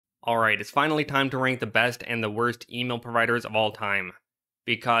Alright, it's finally time to rank the best and the worst email providers of all time.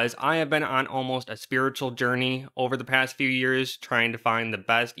 Because I have been on almost a spiritual journey over the past few years trying to find the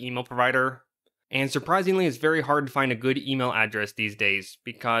best email provider. And surprisingly, it's very hard to find a good email address these days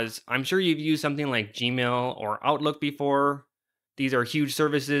because I'm sure you've used something like Gmail or Outlook before. These are huge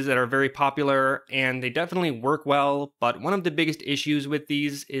services that are very popular and they definitely work well, but one of the biggest issues with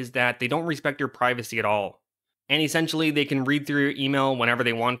these is that they don't respect your privacy at all. And essentially, they can read through your email whenever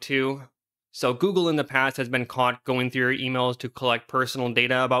they want to. So Google in the past has been caught going through your emails to collect personal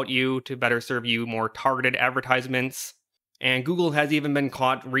data about you to better serve you more targeted advertisements. And Google has even been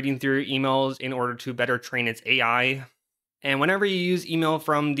caught reading through your emails in order to better train its AI. And whenever you use email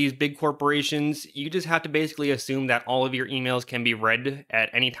from these big corporations, you just have to basically assume that all of your emails can be read at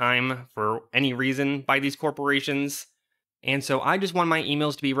any time for any reason by these corporations. And so I just want my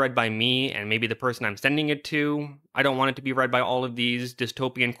emails to be read by me and maybe the person I'm sending it to. I don't want it to be read by all of these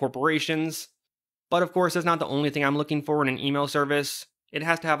dystopian corporations. But of course, that's not the only thing I'm looking for in an email service. It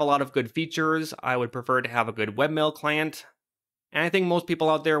has to have a lot of good features. I would prefer to have a good webmail client. And I think most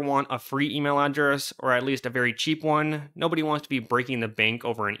people out there want a free email address, or at least a very cheap one. Nobody wants to be breaking the bank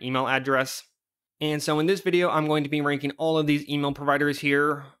over an email address. And so in this video, I'm going to be ranking all of these email providers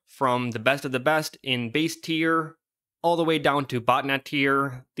here, from the best of the best in base tier, all the way down to botnet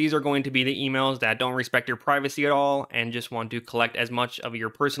tier. These are going to be the emails that don't respect your privacy at all and just want to collect as much of your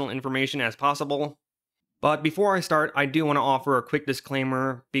personal information as possible. But before I start, I do want to offer a quick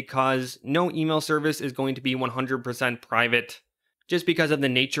disclaimer because no email service is going to be 100% private just because of the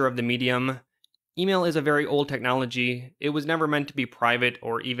nature of the medium. Email is a very old technology. It was never meant to be private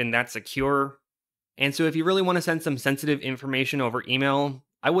or even that secure. And so if you really want to send some sensitive information over email,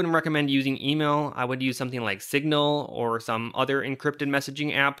 I wouldn't recommend using email. I would use something like Signal or some other encrypted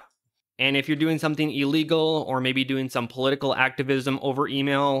messaging app. And if you're doing something illegal or maybe doing some political activism over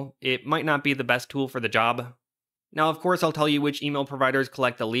email, it might not be the best tool for the job. Now, of course, I'll tell you which email providers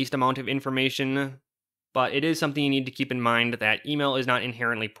collect the least amount of information, but it is something you need to keep in mind that email is not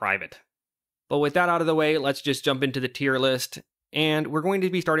inherently private. But with that out of the way, let's just jump into the tier list. And we're going to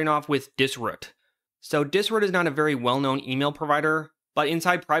be starting off with Disroot. So Disroot is not a very well-known email provider, but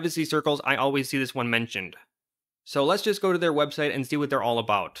inside privacy circles, I always see this one mentioned. So let's just go to their website and see what they're all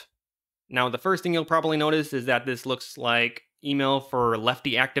about. Now, the first thing you'll probably notice is that this looks like email for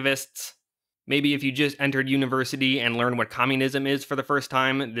lefty activists. Maybe if you just entered university and learned what communism is for the first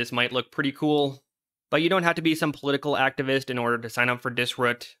time, this might look pretty cool. But you don't have to be some political activist in order to sign up for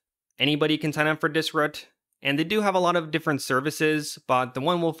Disroot. Anybody can sign up for Disroot. And they do have a lot of different services, but the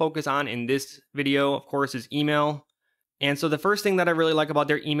one we'll focus on in this video, of course, is email. And so the first thing that I really like about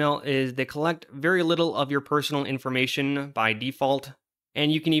their email is they collect very little of your personal information by default.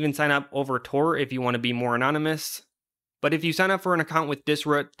 And you can even sign up over Tor if you want to be more anonymous. But if you sign up for an account with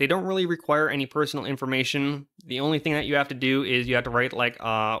Disroot, they don't really require any personal information. The only thing that you have to do is you have to write like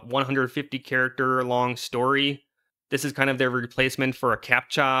a 150 character long story. This is kind of their replacement for a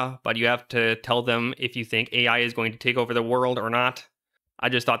CAPTCHA, but you have to tell them if you think AI is going to take over the world or not. I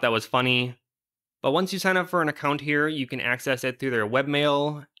just thought that was funny. But once you sign up for an account here, you can access it through their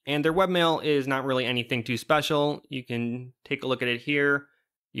webmail, and their webmail is not really anything too special. You can take a look at it here.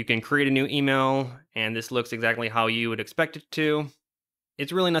 You can create a new email, and this looks exactly how you would expect it to.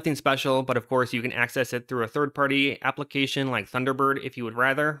 It's really nothing special, but of course you can access it through a third-party application like Thunderbird if you would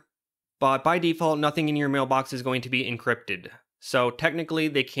rather. But by default, nothing in your mailbox is going to be encrypted. So technically,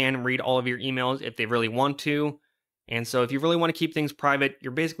 they can read all of your emails if they really want to. And so if you really want to keep things private,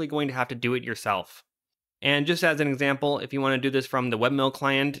 you're basically going to have to do it yourself. And just as an example, if you want to do this from the webmail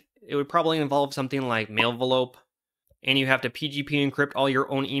client, it would probably involve something like Mailvelope. And you have to PGP encrypt all your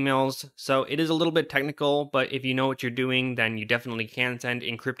own emails. So it is a little bit technical, but if you know what you're doing, then you definitely can send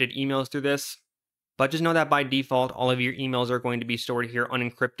encrypted emails through this. But just know that by default, all of your emails are going to be stored here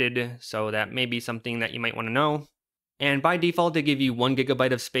unencrypted, so that may be something that you might want to know. And by default, they give you 1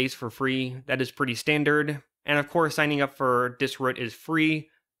 GB of space for free. That is pretty standard. And of course, signing up for Disroot is free,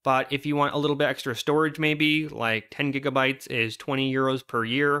 but if you want a little bit extra storage maybe, like 10 gigabytes is 20 euros per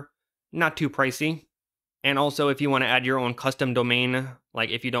year, not too pricey. And also if you want to add your own custom domain, like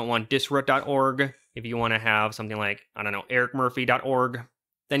if you don't want disroot.org, if you want to have something like, I don't know, ericmurphy.org,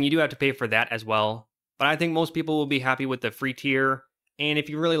 then you do have to pay for that as well. But I think most people will be happy with the free tier, and if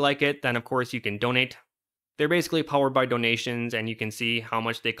you really like it, then of course you can donate. They're basically powered by donations, and you can see how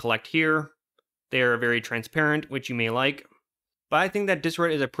much they collect here. They are very transparent, which you may like. But I think that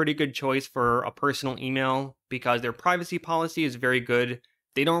Disroot is a pretty good choice for a personal email because their privacy policy is very good.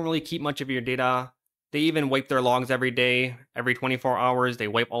 They don't really keep much of your data. They even wipe their logs every day. Every 24 hours, they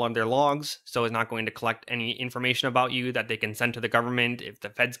wipe all of their logs, so it's not going to collect any information about you that they can send to the government if the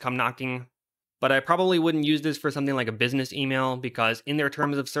feds come knocking. But I probably wouldn't use this for something like a business email because in their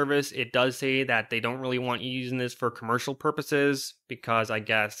terms of service, it does say that they don't really want you using this for commercial purposes because I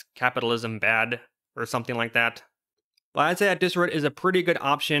guess capitalism bad or something like that. But I'd say that Disroot is a pretty good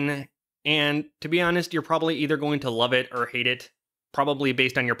option, and to be honest, you're probably either going to love it or hate it, probably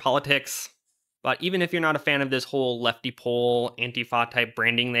based on your politics. But even if you're not a fan of this whole lefty pole, Antifa type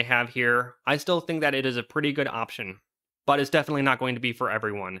branding they have here, I still think that it is a pretty good option. But it's definitely not going to be for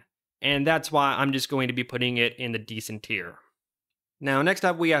everyone. And that's why I'm just going to be putting it in the decent tier. Now, next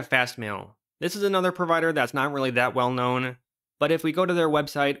up we have Fastmail. This is another provider that's not really that well known, but if we go to their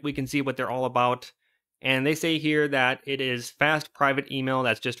website, we can see what they're all about. And they say here that it is fast private email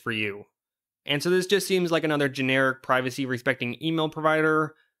that's just for you. And so this just seems like another generic privacy respecting email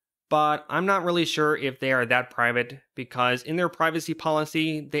provider, but I'm not really sure if they are that private because in their privacy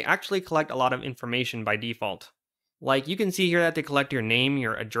policy, they actually collect a lot of information by default. Like you can see here that they collect your name,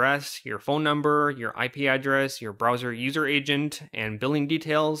 your address, your phone number, your IP address, your browser user agent, and billing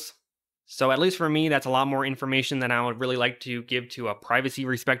details. So at least for me, that's a lot more information than I would really like to give to a privacy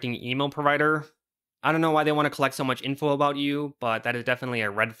respecting email provider. I don't know why they want to collect so much info about you, but that is definitely a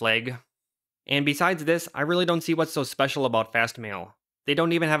red flag. And besides this, I really don't see what's so special about Fastmail. They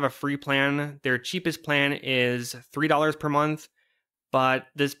don't even have a free plan. Their cheapest plan is $3 per month. But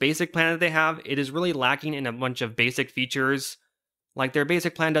this basic plan that they have, it is really lacking in a bunch of basic features. Like their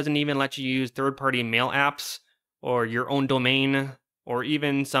basic plan doesn't even let you use third-party mail apps, or your own domain, or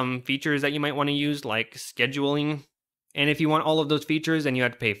even some features that you might want to use like scheduling. And if you want all of those features, then you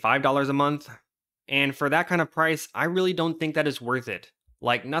have to pay $5 a month. And for that kind of price, I really don't think that is worth it.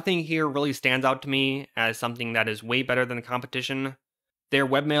 Like nothing here really stands out to me as something that is way better than the competition. Their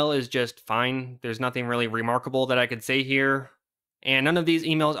webmail is just fine. There's nothing really remarkable that I could say here. And none of these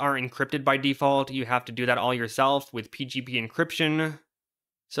emails are encrypted by default. You have to do that all yourself with PGP encryption.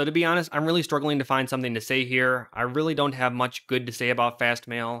 So to be honest, I'm really struggling to find something to say here. I really don't have much good to say about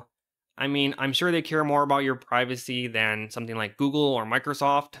Fastmail. I mean, I'm sure they care more about your privacy than something like Google or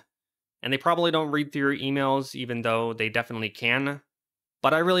Microsoft. And they probably don't read through your emails, even though they definitely can.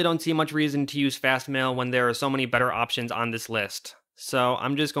 But I really don't see much reason to use Fastmail when there are so many better options on this list. So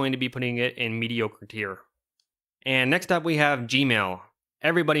I'm just going to be putting it in mediocre tier. And next up we have Gmail.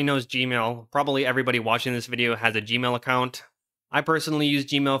 Everybody knows Gmail. Probably everybody watching this video has a Gmail account. I personally used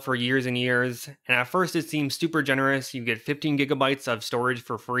Gmail for years and years, and at first it seems super generous. You get 15 gigabytes of storage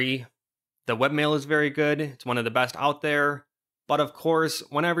for free. The webmail is very good. It's one of the best out there. But of course,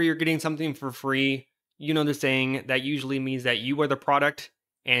 whenever you're getting something for free, you know the saying, that usually means that you are the product.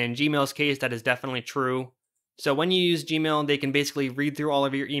 And in Gmail's case, that is definitely true. So when you use Gmail, they can basically read through all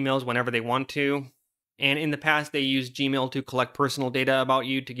of your emails whenever they want to. And in the past, they used Gmail to collect personal data about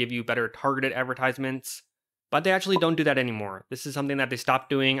you to give you better targeted advertisements. But they actually don't do that anymore. This is something that they stopped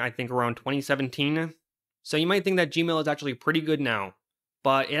doing, I think, around 2017. So you might think that Gmail is actually pretty good now,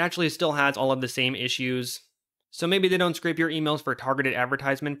 but it actually still has all of the same issues. So maybe they don't scrape your emails for targeted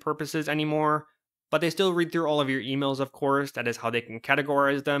advertisement purposes anymore, but they still read through all of your emails, of course. That is how they can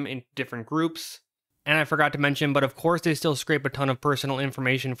categorize them into different groups. And I forgot to mention, but of course they still scrape a ton of personal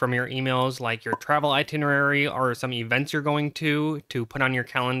information from your emails, like your travel itinerary or some events you're going to put on your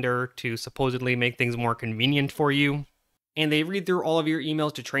calendar to supposedly make things more convenient for you. And they read through all of your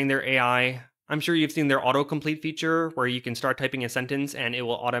emails to train their AI. I'm sure you've seen their autocomplete feature, where you can start typing a sentence and it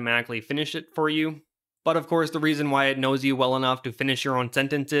will automatically finish it for you. But of course, the reason why it knows you well enough to finish your own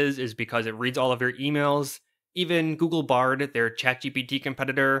sentences is because it reads all of your emails. Even Google Bard, their ChatGPT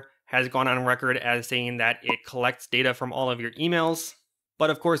competitor, has gone on record as saying that it collects data from all of your emails. But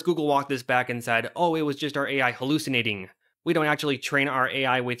of course, Google walked this back and said, oh, it was just our AI hallucinating. We don't actually train our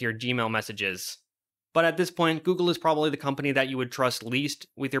AI with your Gmail messages. But at this point, Google is probably the company that you would trust least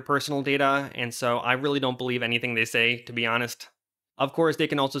with your personal data, and so I really don't believe anything they say, to be honest. Of course, they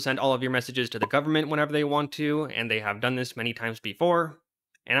can also send all of your messages to the government whenever they want to, and they have done this many times before.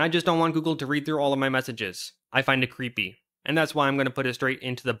 And I just don't want Google to read through all of my messages. I find it creepy. And that's why I'm going to put it straight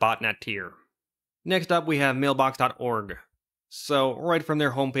into the botnet tier. Next up, we have mailbox.org. So right from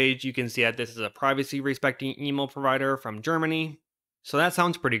their homepage, you can see that this is a privacy-respecting email provider from Germany. So that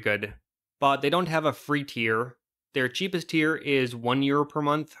sounds pretty good. But they don't have a free tier. Their cheapest tier is €1 per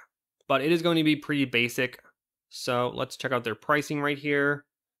month, but it is going to be pretty basic. So let's check out their pricing right here.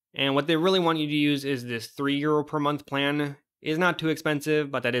 And what they really want you to use is this €3 per month plan. It is not too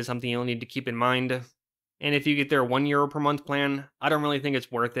expensive, but that is something you'll need to keep in mind. And if you get their €1 per month plan, I don't really think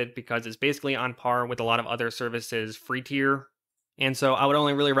it's worth it because it's basically on par with a lot of other services' free tier. And so I would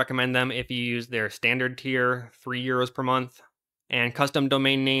only really recommend them if you use their standard tier, €3 per month, and custom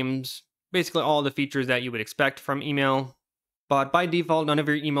domain names, basically all the features that you would expect from email. But by default, none of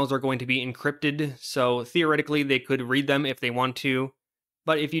your emails are going to be encrypted, so theoretically they could read them if they want to.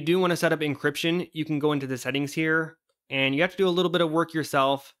 But if you do want to set up encryption, you can go into the settings here, and you have to do a little bit of work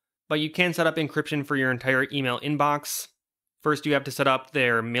yourself, but you can set up encryption for your entire email inbox. First, you have to set up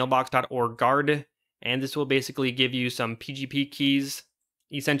their mailbox.org guard, and this will basically give you some PGP keys.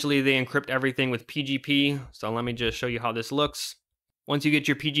 Essentially, they encrypt everything with PGP, so let me just show you how this looks. Once you get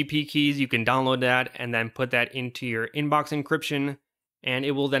your PGP keys, you can download that and then put that into your inbox encryption, and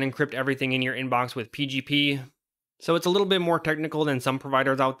it will then encrypt everything in your inbox with PGP. So it's a little bit more technical than some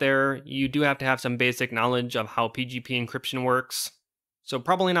providers out there. You do have to have some basic knowledge of how PGP encryption works. So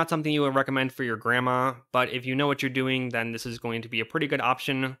probably not something you would recommend for your grandma, but if you know what you're doing, then this is going to be a pretty good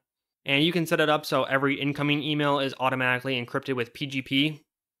option. And you can set it up so every incoming email is automatically encrypted with PGP.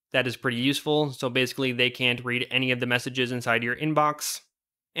 That is pretty useful, so basically they can't read any of the messages inside your inbox.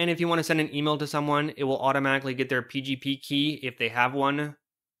 And if you want to send an email to someone, it will automatically get their PGP key if they have one.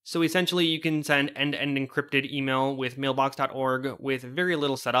 So essentially you can send end-to-end encrypted email with mailbox.org with very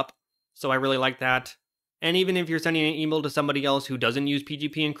little setup, so I really like that. And even if you're sending an email to somebody else who doesn't use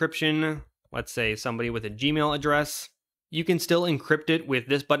PGP encryption, let's say somebody with a Gmail address, you can still encrypt it with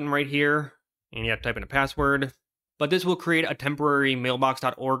this button right here, and you have to type in a password. But this will create a temporary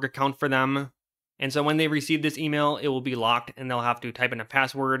mailbox.org account for them. And so when they receive this email, it will be locked and they'll have to type in a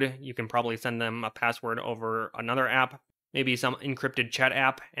password. You can probably send them a password over another app, maybe some encrypted chat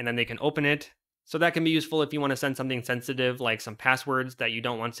app, and then they can open it. So that can be useful if you want to send something sensitive like some passwords that you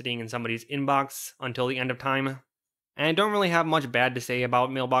don't want sitting in somebody's inbox until the end of time. And I don't really have much bad to say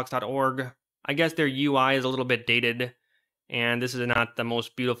about mailbox.org. I guess their UI is a little bit dated, and this is not the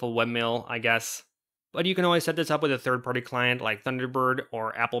most beautiful webmail, I guess. But you can always set this up with a third-party client like Thunderbird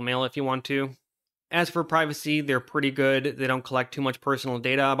or Apple Mail if you want to. As for privacy, they're pretty good. They don't collect too much personal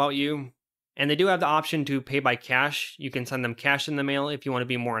data about you. And they do have the option to pay by cash. You can send them cash in the mail if you want to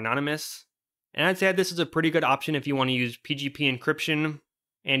be more anonymous. And I'd say this is a pretty good option if you want to use PGP encryption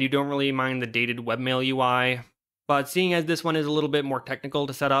and you don't really mind the dated webmail UI. But seeing as this one is a little bit more technical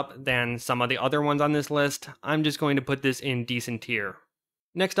to set up than some of the other ones on this list, I'm just going to put this in decent tier.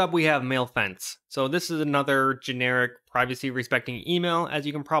 Next up, we have Mailfence. So this is another generic privacy-respecting email, as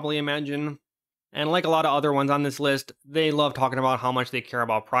you can probably imagine. And like a lot of other ones on this list, they love talking about how much they care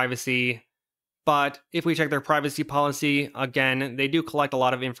about privacy. But if we check their privacy policy, again, they do collect a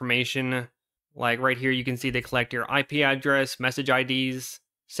lot of information. Like right here, you can see they collect your IP address, message IDs,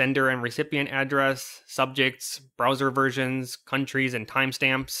 sender and recipient address, subjects, browser versions, countries, and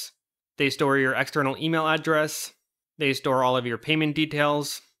timestamps. They store your external email address. They store all of your payment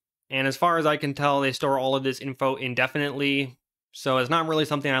details, and as far as I can tell, they store all of this info indefinitely, so it's not really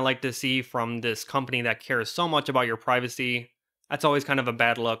something I like to see from this company that cares so much about your privacy. That's always kind of a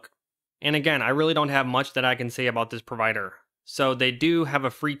bad look. And again, I really don't have much that I can say about this provider. So they do have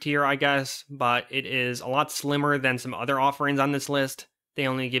a free tier, I guess, but it is a lot slimmer than some other offerings on this list. They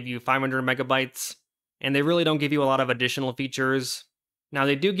only give you 500 megabytes, and they really don't give you a lot of additional features. Now,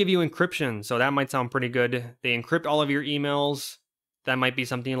 they do give you encryption, so that might sound pretty good. They encrypt all of your emails. That might be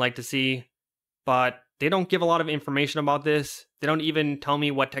something you'd like to see. But they don't give a lot of information about this. They don't even tell me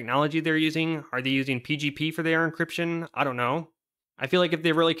what technology they're using. Are they using PGP for their encryption? I don't know. I feel like if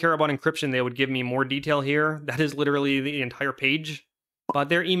they really care about encryption, they would give me more detail here. That is literally the entire page. But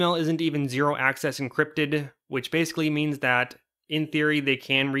their email isn't even zero access encrypted, which basically means that, in theory, they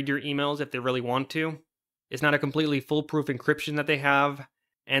can read your emails if they really want to. It's not a completely foolproof encryption that they have,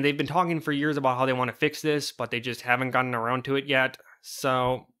 and they've been talking for years about how they want to fix this, but they just haven't gotten around to it yet.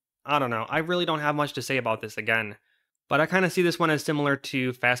 So, I don't know. I really don't have much to say about this again. But I kind of see this one as similar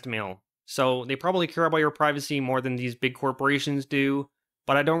to Fastmail. So, they probably care about your privacy more than these big corporations do,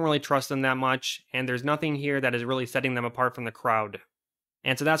 but I don't really trust them that much, and there's nothing here that is really setting them apart from the crowd.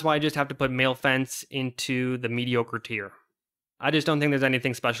 And so that's why I just have to put Mailfence into the mediocre tier. I just don't think there's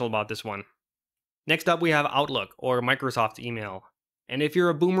anything special about this one. Next up, we have Outlook, or Microsoft's email. And if you're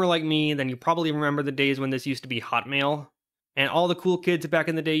a boomer like me, then you probably remember the days when this used to be Hotmail. And all the cool kids back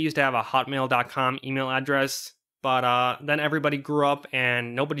in the day used to have a hotmail.com email address. But then everybody grew up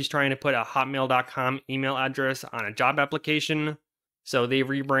and nobody's trying to put a hotmail.com email address on a job application. So they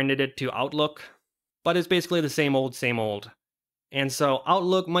rebranded it to Outlook. But it's basically the same old, same old. And so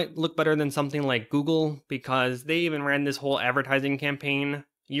Outlook might look better than something like Google because they even ran this whole advertising campaign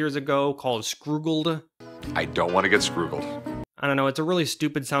years ago called Scroogled. I don't want to get Scroogled. I don't know, it's a really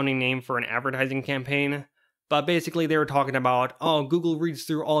stupid sounding name for an advertising campaign, But basically they were talking about, oh, Google reads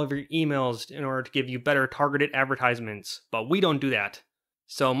through all of your emails in order to give you better targeted advertisements, but we don't do that.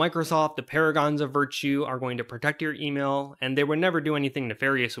 So Microsoft, the paragons of virtue, are going to protect your email, and they would never do anything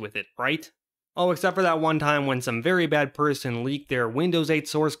nefarious with it, right? Oh, except for that one time when some very bad person leaked their Windows 8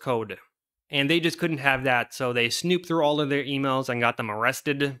 source code. And they just couldn't have that, so they snooped through all of their emails and got them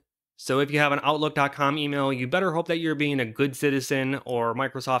arrested. So if you have an Outlook.com email, you better hope that you're being a good citizen, or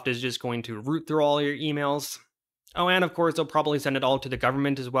Microsoft is just going to root through all your emails. Oh, and of course, they'll probably send it all to the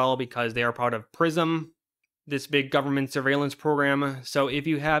government as well, because they are part of PRISM, this big government surveillance program. So if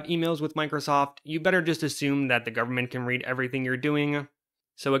you have emails with Microsoft, you better just assume that the government can read everything you're doing.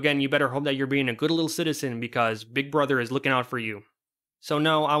 So again, you better hope that you're being a good little citizen, because Big Brother is looking out for you. So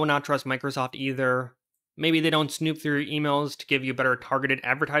no, I would not trust Microsoft either. Maybe they don't snoop through your emails to give you better targeted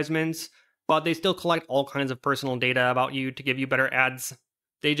advertisements, but they still collect all kinds of personal data about you to give you better ads.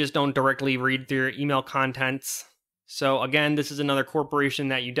 They just don't directly read through your email contents. So again, this is another corporation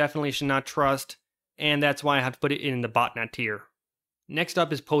that you definitely should not trust, and that's why I have to put it in the botnet tier. Next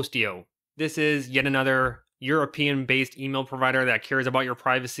up is Posteo. This is yet another European-based email provider that cares about your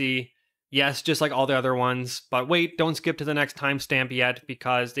privacy. Yes, just like all the other ones, but wait, don't skip to the next timestamp yet,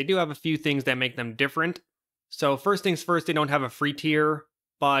 because they do have a few things that make them different. So first things first, they don't have a free tier,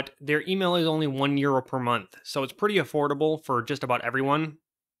 but their email is only €1 per month, so it's pretty affordable for just about everyone.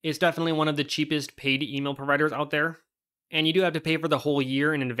 It's definitely one of the cheapest paid email providers out there. And you do have to pay for the whole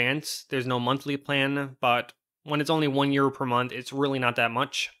year in advance. There's no monthly plan, but when it's only €1 per month, it's really not that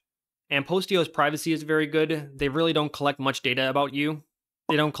much. And Posteo's privacy is very good. They really don't collect much data about you.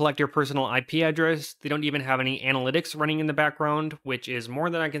 They don't collect your personal IP address. They don't even have any analytics running in the background, which is more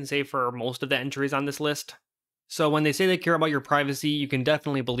than I can say for most of the entries on this list. So when they say they care about your privacy, you can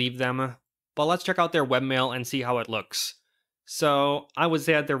definitely believe them. But let's check out their webmail and see how it looks. So I would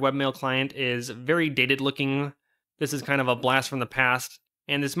say that their webmail client is very dated looking. This is kind of a blast from the past,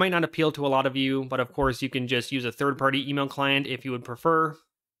 and this might not appeal to a lot of you, but of course you can just use a third-party email client if you would prefer.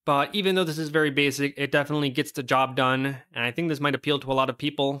 But even though this is very basic, it definitely gets the job done, and I think this might appeal to a lot of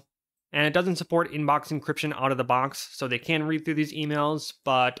people. And it doesn't support inbox encryption out of the box, so they can read through these emails,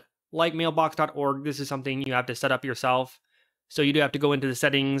 but like mailbox.org, this is something you have to set up yourself. So you do have to go into the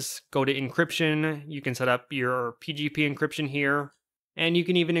settings, go to encryption, you can set up your PGP encryption here, and you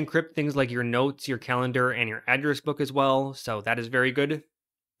can even encrypt things like your notes, your calendar, and your address book as well, so that is very good.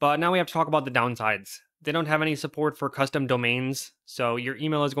 But now we have to talk about the downsides. They don't have any support for custom domains, so your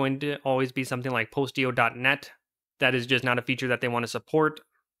email is going to always be something like posteo.net. That is just not a feature that they want to support.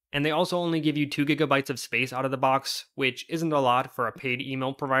 And they also only give you 2 GB of space out of the box, which isn't a lot for a paid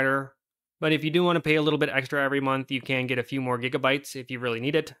email provider. But if you do want to pay a little bit extra every month, you can get a few more gigabytes if you really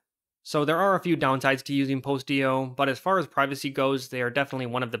need it. So there are a few downsides to using Posteo, but as far as privacy goes, they are definitely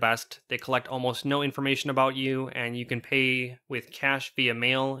one of the best. They collect almost no information about you, and you can pay with cash via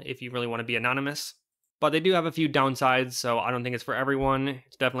mail if you really want to be anonymous. But they do have a few downsides, so I don't think it's for everyone.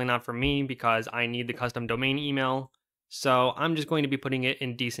 It's definitely not for me because I need the custom domain email. So I'm just going to be putting it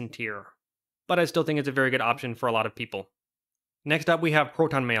in decent tier. But I still think it's a very good option for a lot of people. Next up we have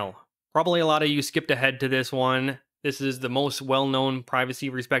ProtonMail. Probably a lot of you skipped ahead to this one. This is the most well-known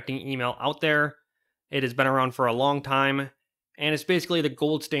privacy-respecting email out there. It has been around for a long time, and it's basically the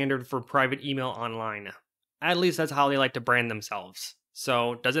gold standard for private email online. At least that's how they like to brand themselves.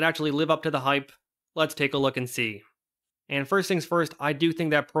 So does it actually live up to the hype? Let's take a look and see. And first things first, I do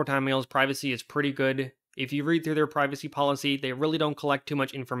think that ProtonMail's privacy is pretty good. If you read through their privacy policy, they really don't collect too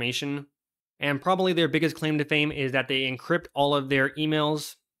much information. And probably their biggest claim to fame is that they encrypt all of their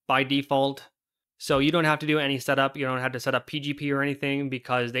emails by default. So you don't have to do any setup, you don't have to set up PGP or anything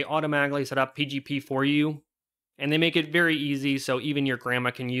because they automatically set up PGP for you. And they make it very easy so even your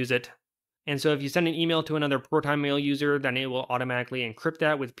grandma can use it. And so if you send an email to another ProtonMail user, then it will automatically encrypt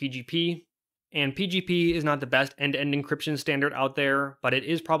that with PGP. And PGP is not the best end-to-end encryption standard out there, but it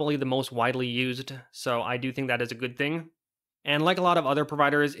is probably the most widely used, so I do think that is a good thing. And like a lot of other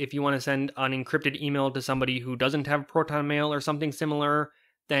providers, if you want to send an encrypted email to somebody who doesn't have ProtonMail or something similar,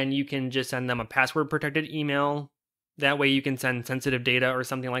 then you can just send them a password-protected email. That way you can send sensitive data or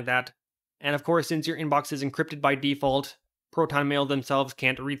something like that. And of course, since your inbox is encrypted by default, ProtonMail themselves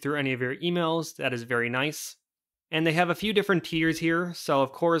can't read through any of your emails. That is very nice. And they have a few different tiers here, so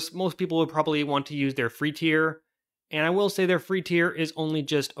of course, most people would probably want to use their free tier. And I will say their free tier is only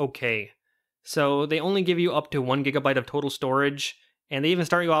just okay. So they only give you up to 1 GB of total storage, and they even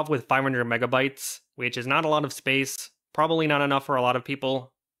start you off with 500 megabytes, which is not a lot of space, probably not enough for a lot of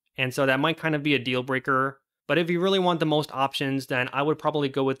people. And so that might kind of be a deal breaker. But if you really want the most options, then I would probably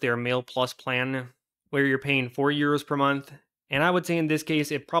go with their Mail Plus plan, where you're paying €4 per month, And I would say in this case,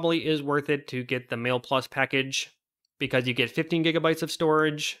 it probably is worth it to get the Mail Plus package because you get 15 gigabytes of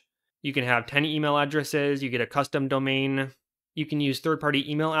storage, you can have 10 email addresses, you get a custom domain, you can use third-party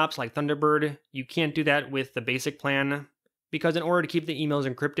email apps like Thunderbird. You can't do that with the basic plan because in order to keep the emails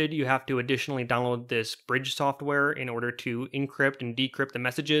encrypted, you have to additionally download this bridge software in order to encrypt and decrypt the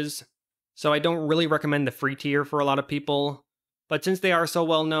messages. So I don't really recommend the free tier for a lot of people. But since they are so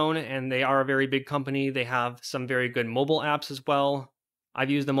well known and they are a very big company, they have some very good mobile apps as well. I've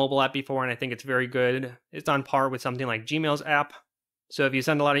used the mobile app before and I think it's very good. It's on par with something like Gmail's app. So if you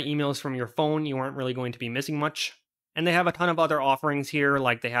send a lot of emails from your phone, you aren't really going to be missing much. And they have a ton of other offerings here,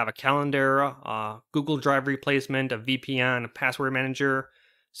 like they have a calendar, a Google Drive replacement, a VPN, a password manager.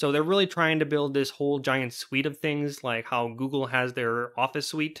 So they're really trying to build this whole giant suite of things, like how Google has their Office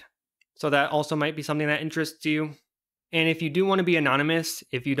suite. So that also might be something that interests you. And if you do want to be anonymous,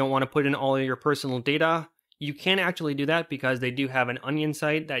 if you don't want to put in all of your personal data, you can actually do that because they do have an Onion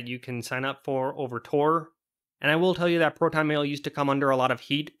site that you can sign up for over Tor. And I will tell you that ProtonMail used to come under a lot of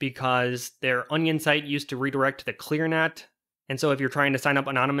heat because their Onion site used to redirect to the ClearNet. And so if you're trying to sign up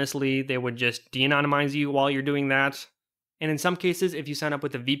anonymously, they would just de-anonymize you while you're doing that. And in some cases, if you sign up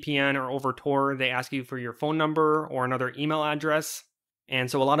with a VPN or over Tor, they ask you for your phone number or another email address. And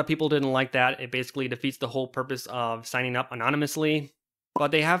so a lot of people didn't like that. It basically defeats the whole purpose of signing up anonymously.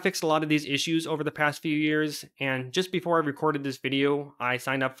 But they have fixed a lot of these issues over the past few years. And just before I recorded this video, I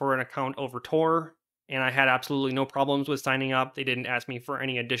signed up for an account over Tor. And I had absolutely no problems with signing up. They didn't ask me for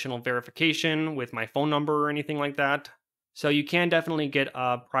any additional verification with my phone number or anything like that. So you can definitely get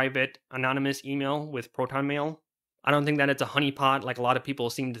a private anonymous email with ProtonMail. I don't think that it's a honeypot like a lot of people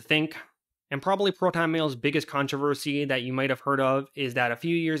seem to think. And probably ProtonMail's biggest controversy that you might have heard of is that a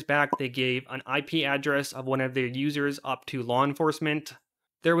few years back they gave an IP address of one of their users up to law enforcement.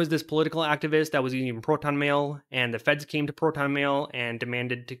 There was this political activist that was using ProtonMail, and the feds came to ProtonMail and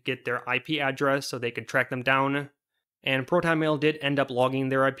demanded to get their IP address so they could track them down. And ProtonMail did end up logging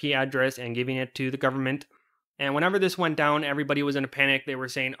their IP address and giving it to the government. And whenever this went down, everybody was in a panic. They were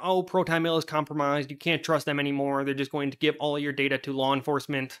saying, oh, ProtonMail is compromised, you can't trust them anymore, they're just going to give all your data to law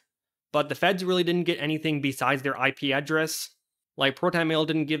enforcement. But the feds really didn't get anything besides their IP address. Like, ProtonMail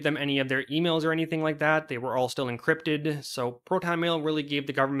didn't give them any of their emails or anything like that. They were all still encrypted. So ProtonMail really gave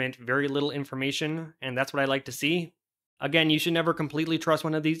the government very little information, and that's what I like to see. Again, you should never completely trust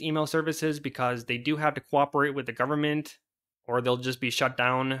one of these email services because they do have to cooperate with the government, or they'll just be shut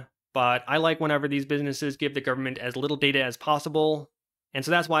down. But I like whenever these businesses give the government as little data as possible. And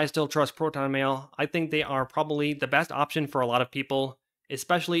so that's why I still trust ProtonMail. I think they are probably the best option for a lot of people,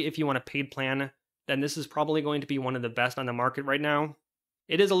 especially if you want a paid plan. Then this is probably going to be one of the best on the market right now.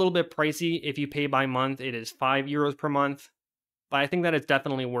 It is a little bit pricey if you pay by month. It is €5 per month. But I think that it's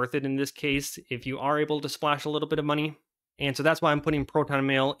definitely worth it in this case if you are able to splash a little bit of money. And so that's why I'm putting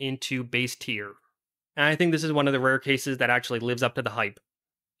ProtonMail into base tier. And I think this is one of the rare cases that actually lives up to the hype.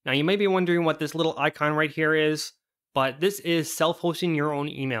 Now you may be wondering what this little icon right here is, but this is self-hosting your own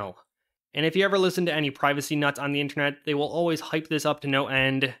email. And if you ever listen to any privacy nuts on the internet, they will always hype this up to no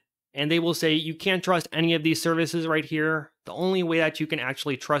end. And they will say, you can't trust any of these services right here. The only way that you can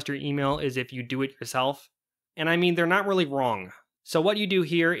actually trust your email is if you do it yourself. And I mean, they're not really wrong. So what you do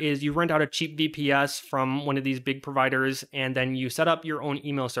here is you rent out a cheap VPS from one of these big providers, and then you set up your own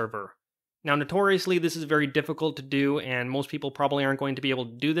email server. Now, notoriously, this is very difficult to do, and most people probably aren't going to be able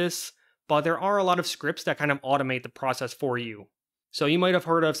to do this, but there are a lot of scripts that kind of automate the process for you. So you might have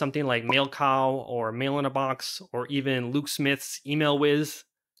heard of something like MailCow, or Mail-in-a-Box, or even Luke Smith's EmailWiz.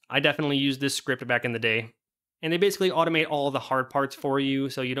 I definitely used this script back in the day. And they basically automate all the hard parts for you,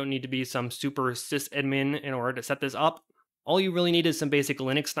 so you don't need to be some super sysadmin in order to set this up. All you really need is some basic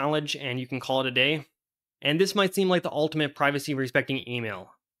Linux knowledge, and you can call it a day. And this might seem like the ultimate privacy-respecting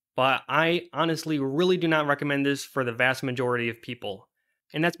email, but I honestly really do not recommend this for the vast majority of people.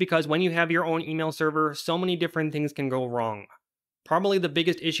 And that's because when you have your own email server, so many different things can go wrong. Probably the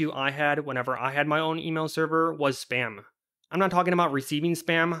biggest issue I had whenever I had my own email server was spam. I'm not talking about receiving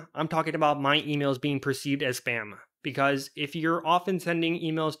spam, I'm talking about my emails being perceived as spam. Because if you're often sending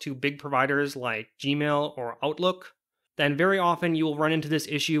emails to big providers like Gmail or Outlook, then very often you will run into this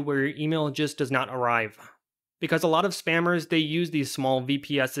issue where your email just does not arrive. Because a lot of spammers, they use these small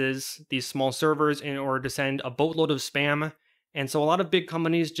VPSs, these small servers in order to send a boatload of spam, and so a lot of big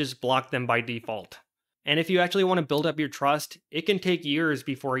companies just block them by default. And if you actually want to build up your trust, it can take years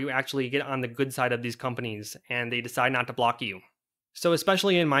before you actually get on the good side of these companies and they decide not to block you. So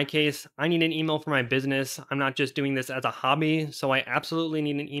especially in my case, I need an email for my business. I'm not just doing this as a hobby, so I absolutely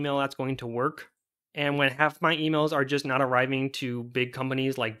need an email that's going to work. And when half my emails are just not arriving to big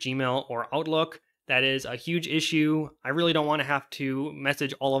companies like Gmail or Outlook, That is a huge issue. I really don't want to have to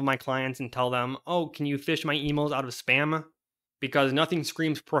message all of my clients and tell them, oh, can you fish my emails out of spam? Because nothing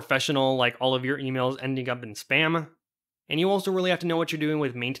screams professional like all of your emails ending up in spam. And you also really have to know what you're doing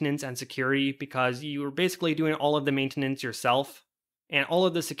with maintenance and security, because you're basically doing all of the maintenance yourself and all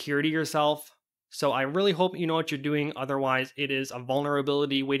of the security yourself. So I really hope you know what you're doing, otherwise it is a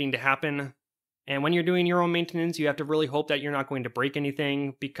vulnerability waiting to happen. And when you're doing your own maintenance, you have to really hope that you're not going to break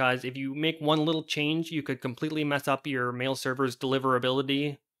anything, because if you make one little change, you could completely mess up your mail server's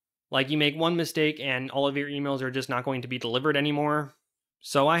deliverability. Like, you make one mistake and all of your emails are just not going to be delivered anymore.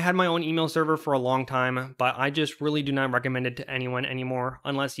 So I had my own email server for a long time, but I just really do not recommend it to anyone anymore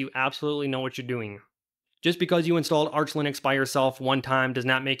unless you absolutely know what you're doing. Just because you installed Arch Linux by yourself one time does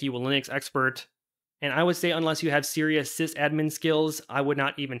not make you a Linux expert. And I would say unless you have serious sysadmin skills, I would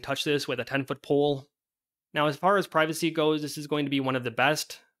not even touch this with a 10-foot pole. Now, as far as privacy goes, this is going to be one of the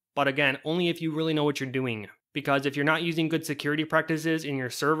best, but again, only if you really know what you're doing. Because if you're not using good security practices in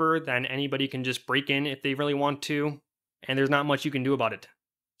your server, then anybody can just break in if they really want to, and there's not much you can do about it.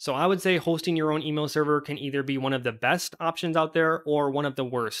 So I would say hosting your own email server can either be one of the best options out there or one of the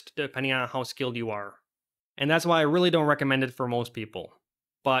worst, depending on how skilled you are. And that's why I really don't recommend it for most people.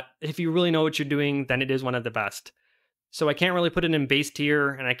 But if you really know what you're doing, then it is one of the best. So I can't really put it in base tier,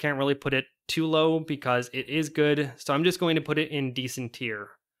 and I can't really put it too low because it is good, so I'm just going to put it in decent tier.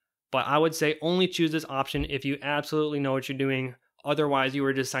 But I would say only choose this option if you absolutely know what you're doing, otherwise you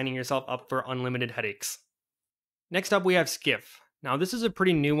are just signing yourself up for unlimited headaches. Next up we have Skiff. Now this is a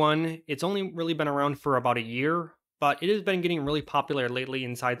pretty new one. It's only really been around for about a year, but it has been getting really popular lately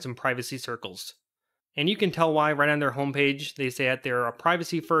inside some privacy circles. And you can tell why right on their homepage. They say that they're a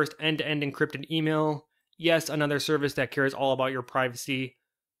privacy-first end-to-end encrypted email. Yes, another service that cares all about your privacy,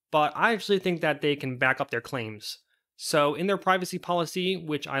 but I actually think that they can back up their claims. So in their privacy policy,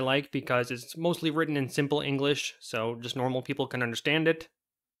 which I like because it's mostly written in simple English, so just normal people can understand it,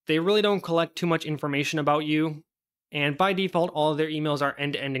 they really don't collect too much information about you, and by default all of their emails are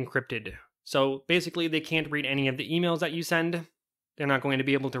end-to-end encrypted. So basically they can't read any of the emails that you send. They're not going to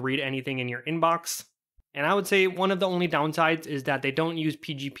be able to read anything in your inbox. And I would say one of the only downsides is that they don't use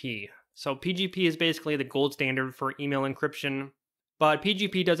PGP. So PGP is basically the gold standard for email encryption, but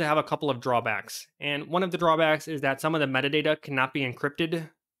PGP does have a couple of drawbacks. And one of the drawbacks is that some of the metadata cannot be encrypted.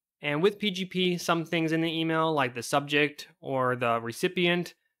 And with PGP, some things in the email, like the subject or the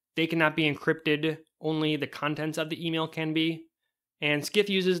recipient, they cannot be encrypted. Only the contents of the email can be. And Skiff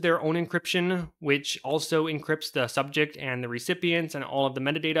uses their own encryption, which also encrypts the subject and the recipients and all of the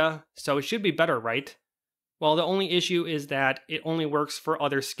metadata, so it should be better, right? Well, the only issue is that it only works for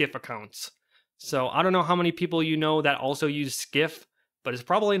other Skiff accounts. So I don't know how many people you know that also use Skiff, but it's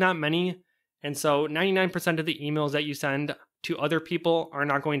probably not many. And so 99% of the emails that you send to other people are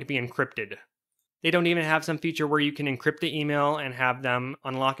not going to be encrypted. They don't even have some feature where you can encrypt the email and have them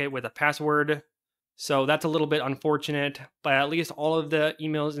unlock it with a password. So that's a little bit unfortunate, but at least all of the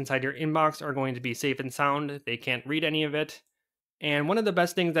emails inside your inbox are going to be safe and sound. They can't read any of it. And one of the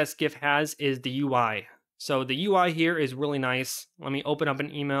best things that Skiff has is the UI. So the UI here is really nice. Let me open up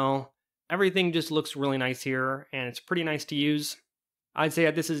an email. Everything just looks really nice here, and it's pretty nice to use. I'd say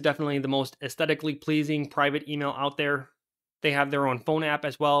that this is definitely the most aesthetically pleasing private email out there. They have their own phone app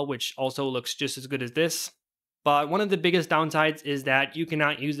as well, which also looks just as good as this. But one of the biggest downsides is that you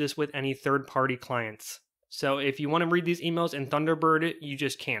cannot use this with any third-party clients. So if you want to read these emails in Thunderbird, you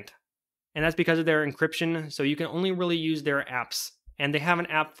just can't. And that's because of their encryption, so you can only really use their apps. And they have an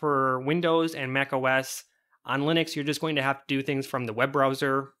app for Windows and Mac OS. On Linux, you're just going to have to do things from the web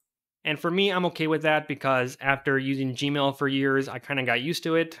browser. And for me, I'm okay with that because after using Gmail for years, I kind of got used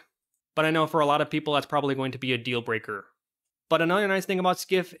to it. But I know for a lot of people, that's probably going to be a deal breaker. But another nice thing about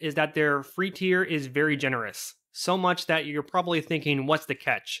Skiff is that their free tier is very generous. So much that you're probably thinking, what's the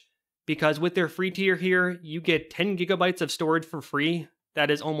catch? Because with their free tier here, you get 10 gigabytes of storage for free. That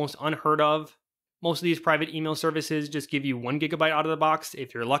is almost unheard of. Most of these private email services just give you 1 gigabyte out of the box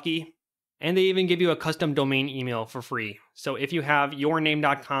if you're lucky. And they even give you a custom domain email for free. So if you have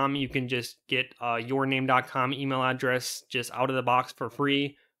yourname.com, you can just get a yourname.com email address just out of the box for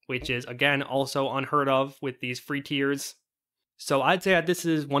free, which is, again, also unheard of with these free tiers. So I'd say that this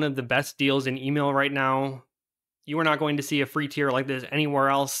is one of the best deals in email right now. You are not going to see a free tier like this anywhere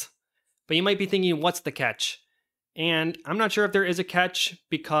else. But you might be thinking, what's the catch? And I'm not sure if there is a catch,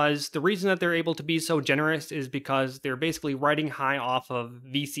 because the reason that they're able to be so generous is because they're basically riding high off of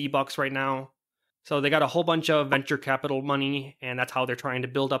VC bucks right now. So they got a whole bunch of venture capital money, and that's how they're trying to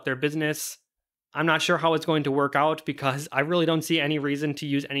build up their business. I'm not sure how it's going to work out because I really don't see any reason to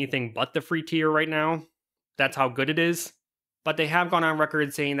use anything but the free tier right now. That's how good it is. But they have gone on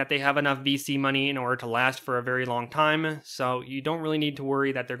record saying that they have enough VC money in order to last for a very long time, so you don't really need to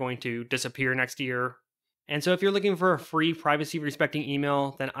worry that they're going to disappear next year. And so if you're looking for a free privacy respecting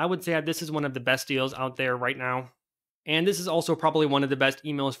email, then I would say that this is one of the best deals out there right now. And this is also probably one of the best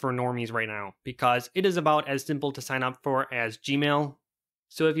emails for normies right now, because it is about as simple to sign up for as Gmail.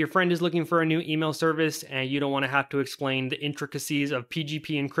 So if your friend is looking for a new email service and you don't want to have to explain the intricacies of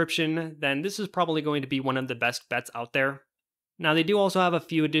PGP encryption, then this is probably going to be one of the best bets out there. Now, they do also have a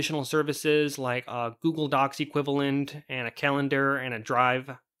few additional services like a Google Docs equivalent and a calendar and a drive,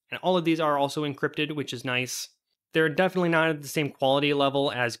 and all of these are also encrypted, which is nice. They're definitely not at the same quality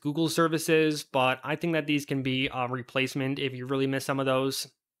level as Google services, but I think that these can be a replacement if you really miss some of those.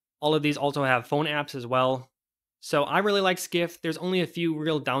 All of these also have phone apps as well. So I really like Skiff. There's only a few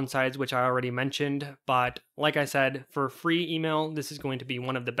real downsides, which I already mentioned, but like I said, for free email, this is going to be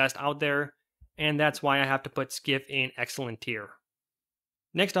one of the best out there, and that's why I have to put Skiff in excellent tier.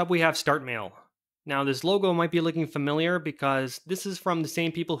 Next up, we have Startmail. Now, this logo might be looking familiar because this is from the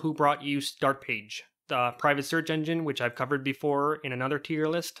same people who brought you Startpage, the private search engine, which I've covered before in another tier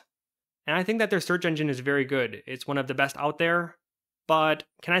list. And I think that their search engine is very good. It's one of the best out there. But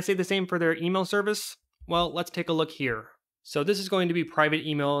can I say the same for their email service? Well, let's take a look here. So this is going to be private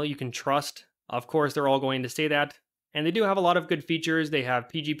email you can trust. Of course, they're all going to say that. And they do have a lot of good features. They have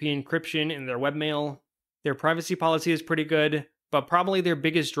PGP encryption in their webmail. Their privacy policy is pretty good, but probably their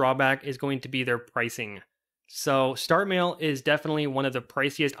biggest drawback is going to be their pricing. So Startmail is definitely one of the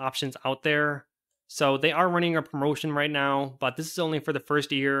priciest options out there. So they are running a promotion right now, but this is only for the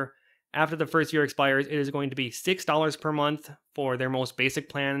first year. After the first year expires, it is going to be $6 per month for their most basic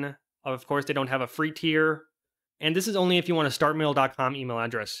plan. Of course, they don't have a free tier. And this is only if you want a startmail.com email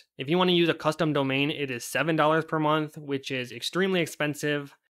address. If you want to use a custom domain, it is $7 per month, which is extremely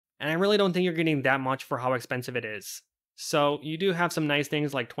expensive. And I really don't think you're getting that much for how expensive it is. So you do have some nice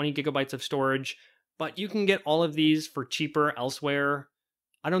things like 20 gigabytes of storage, but you can get all of these for cheaper elsewhere.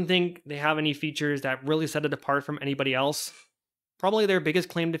 I don't think they have any features that really set it apart from anybody else. Probably their biggest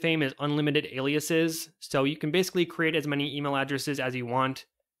claim to fame is unlimited aliases, so you can basically create as many email addresses as you want.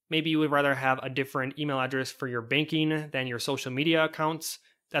 Maybe you would rather have a different email address for your banking than your social media accounts.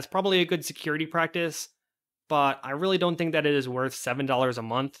 That's probably a good security practice, but I really don't think that it is worth $7 a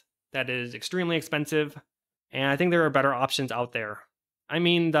month. That is extremely expensive, and I think there are better options out there. I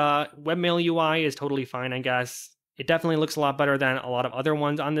mean, the webmail UI is totally fine, I guess. It definitely looks a lot better than a lot of other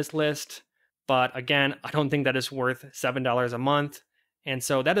ones on this list, but again, I don't think that is worth $7 a month, and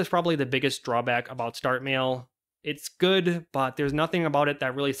so that is probably the biggest drawback about Startmail. It's good, but there's nothing about it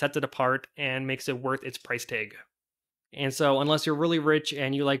that really sets it apart and makes it worth its price tag. And so unless you're really rich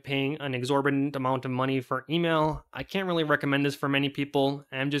and you like paying an exorbitant amount of money for email, I can't really recommend this for many people.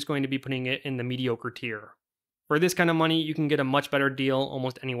 I'm just going to be putting it in the mediocre tier. For this kind of money, you can get a much better deal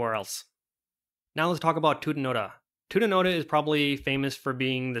almost anywhere else. Now let's talk about Tutanota. Tutanota is probably famous for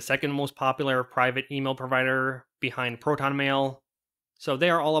being the second most popular private email provider behind ProtonMail. So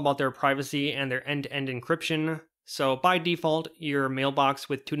they are all about their privacy and their end-to-end encryption. So by default, your mailbox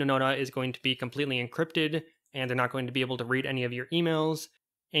with Tutanota is going to be completely encrypted, and they're not going to be able to read any of your emails.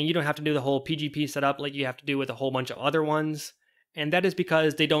 And you don't have to do the whole PGP setup like you have to do with a whole bunch of other ones. And that is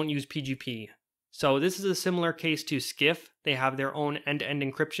because they don't use PGP. So this is a similar case to Skiff. They have their own end-to-end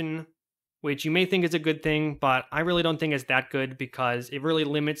encryption, which you may think is a good thing, but I really don't think it's that good because it really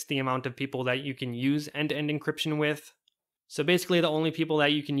limits the amount of people that you can use end-to-end encryption with. So basically the only people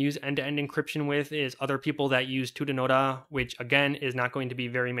that you can use end-to-end encryption with is other people that use Tutanota, which again is not going to be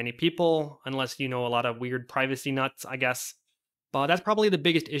very many people unless you know a lot of weird privacy nuts, I guess. But that's probably the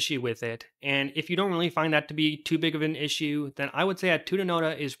biggest issue with it. And if you don't really find that to be too big of an issue, then I would say that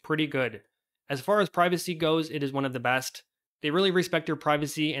Tutanota is pretty good. As far as privacy goes, it is one of the best. They really respect your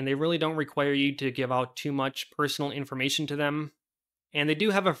privacy and they really don't require you to give out too much personal information to them. And they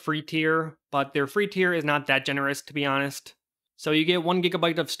do have a free tier, but their free tier is not that generous, to be honest. So you get 1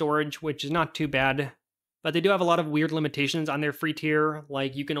 gigabyte of storage, which is not too bad, but they do have a lot of weird limitations on their free tier,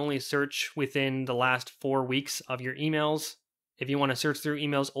 like you can only search within the last 4 weeks of your emails. If you want to search through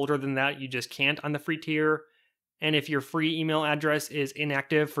emails older than that, you just can't on the free tier. And if your free email address is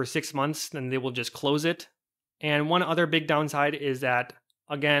inactive for 6 months, then they will just close it. And one other big downside is that,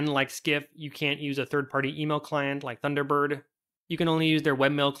 again, like Skiff, you can't use a third-party email client like Thunderbird. You can only use their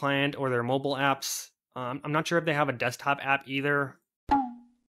webmail client or their mobile apps. I'm not sure if they have a desktop app either.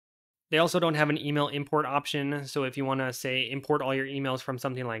 They also don't have an email import option, so if you want to, say, import all your emails from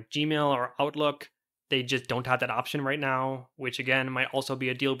something like Gmail or Outlook, they just don't have that option right now, which again might also be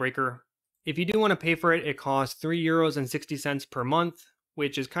a deal breaker. If you do want to pay for it, it costs €3.60 per month,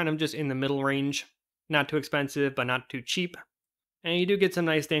 which is kind of just in the middle range. Not too expensive, but not too cheap. And you do get some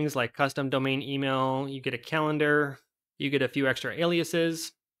nice things like custom domain email, you get a calendar, you get a few extra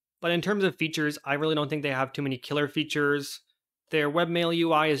aliases. But in terms of features, I really don't think they have too many killer features. Their webmail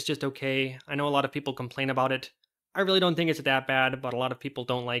UI is just okay. I know a lot of people complain about it. I really don't think it's that bad, but a lot of people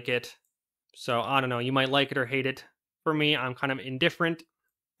don't like it. So I don't know, you might like it or hate it. For me, I'm kind of indifferent.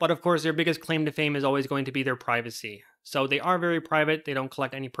 But of course, their biggest claim to fame is always going to be their privacy. So they are very private, they don't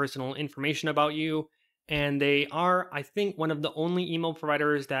collect any personal information about you. And they are, I think, one of the only email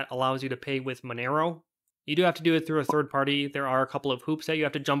providers that allows you to pay with Monero. You do have to do it through a third party. There are a couple of hoops that you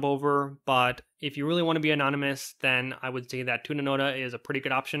have to jump over, but if you really want to be anonymous, then I would say that Tutanota is a pretty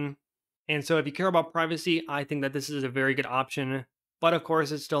good option. And so if you care about privacy, I think that this is a very good option. But of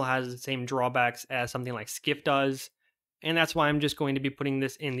course, it still has the same drawbacks as something like Skiff does. And that's why I'm just going to be putting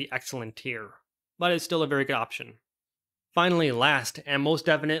this in the excellent tier. But it's still a very good option. Finally, last and most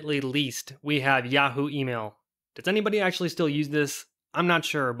definitely least, we have Yahoo email. Does anybody actually still use this? I'm not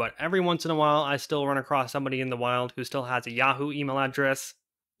sure, but every once in a while I still run across somebody in the wild who still has a Yahoo email address.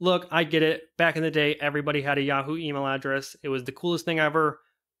 Look, I get it. Back in the day, everybody had a Yahoo email address. It was the coolest thing ever,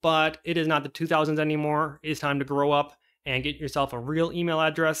 but it is not the 2000s anymore. It's time to grow up and get yourself a real email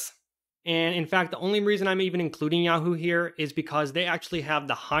address. And in fact, the only reason I'm even including Yahoo here is because they actually have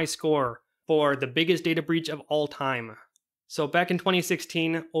the high score for the biggest data breach of all time. So back in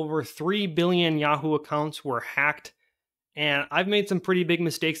 2016, over 3 billion Yahoo accounts were hacked. And I've made some pretty big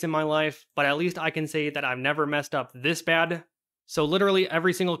mistakes in my life, but at least I can say that I've never messed up this bad. So literally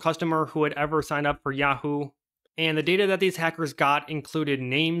every single customer who had ever signed up for Yahoo, and the data that these hackers got included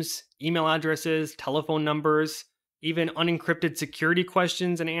names, email addresses, telephone numbers, even unencrypted security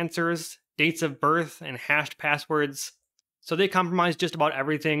questions and answers, dates of birth, and hashed passwords. So they compromised just about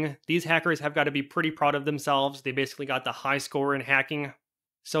everything. These hackers have got to be pretty proud of themselves. They basically got the high score in hacking.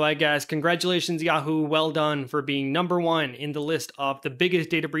 So I guess congratulations Yahoo, well done for being #1 in the list of the biggest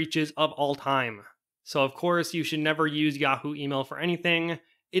data breaches of all time. So of course you should never use Yahoo email for anything.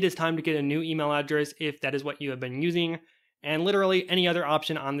 It is time to get a new email address if that is what you have been using. And literally any other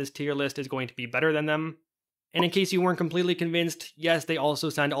option on this tier list is going to be better than them. And in case you weren't completely convinced, yes, they also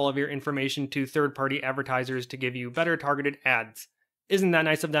send all of your information to third-party advertisers to give you better targeted ads. Isn't that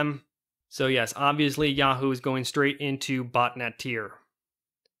nice of them? So yes, obviously Yahoo is going straight into botnet tier.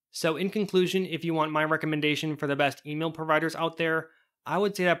 So in conclusion, if you want my recommendation for the best email providers out there, I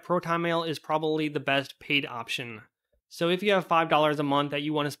would say that ProtonMail is probably the best paid option. So if you have $5 a month that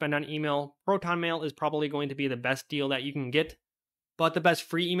you want to spend on email, ProtonMail is probably going to be the best deal that you can get. But the best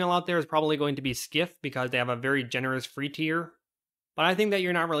free email out there is probably going to be Skiff because they have a very generous free tier. But I think that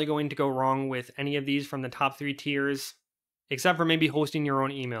you're not really going to go wrong with any of these from the top 3 tiers, except for maybe hosting your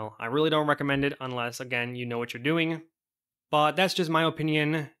own email. I really don't recommend it unless, again, you know what you're doing. But that's just my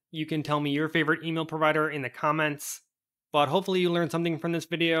opinion. You can tell me your favorite email provider in the comments. But hopefully you learned something from this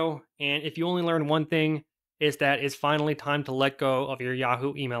video, and if you only learned one thing, it's that it's finally time to let go of your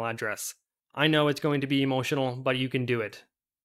Yahoo email address. I know it's going to be emotional, but you can do it.